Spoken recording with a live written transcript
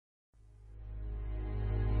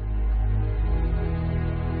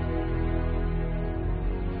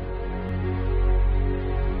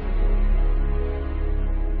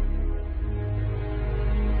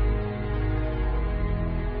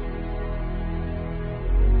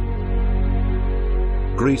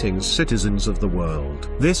Greetings, citizens of the world.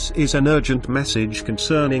 This is an urgent message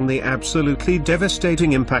concerning the absolutely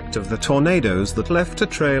devastating impact of the tornadoes that left a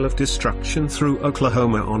trail of destruction through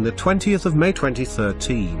Oklahoma on the 20th of May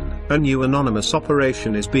 2013. A new anonymous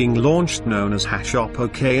operation is being launched known as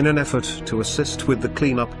 #OK in an effort to assist with the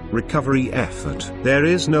cleanup, recovery effort. There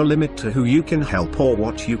is no limit to who you can help or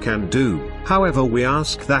what you can do. However, we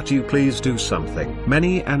ask that you please do something.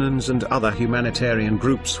 Many Anons and other humanitarian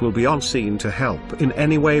groups will be on scene to help in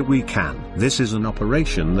any way we can. This is an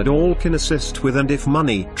operation that all can assist with, and if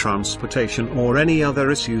money, transportation or any other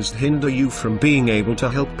issues hinder you from being able to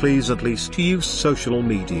help, please at least use social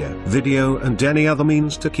media, video and any other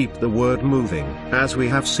means to keep the word moving. As we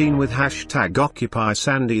have seen with #Occupy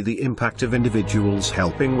Sandy, the impact of individuals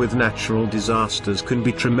helping with natural disasters can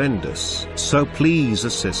be tremendous. So please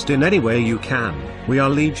assist in any way you can. We are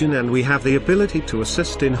Legion and we have the ability to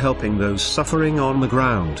assist in helping those suffering on the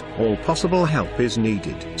ground. All possible help is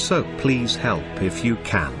needed. So please help if you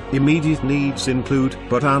can. Immediate needs include,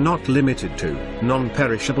 but are not limited to,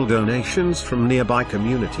 non-perishable donations from nearby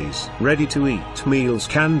communities. Ready-to-eat meals,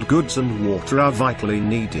 canned goods and water are vitally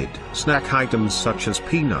needed. Snack items such as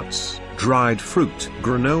peanuts, dried fruit,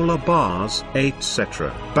 granola bars,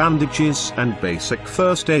 etc., bandages and basic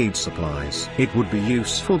first aid supplies. It would be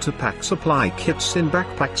useful to pack supply kits in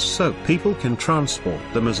backpacks so people can transport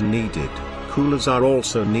them as needed. Coolers are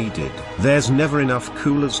also needed. There's never enough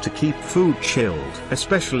coolers to keep food chilled.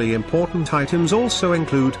 Especially important items also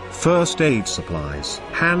include first aid supplies,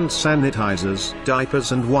 hand sanitizers,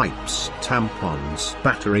 diapers and wipes, tampons,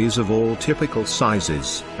 batteries of all typical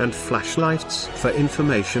sizes, and flashlights. For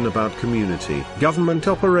information about community, government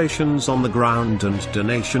operations on the ground and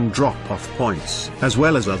donation drop-off points, as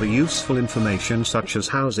well as other useful information such as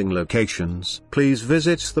housing locations, please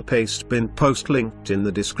visit the pastebin post linked in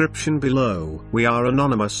the description below. We are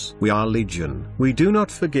anonymous, we are Legion. We do not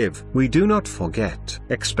forgive, we do not forget.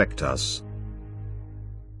 Expect us.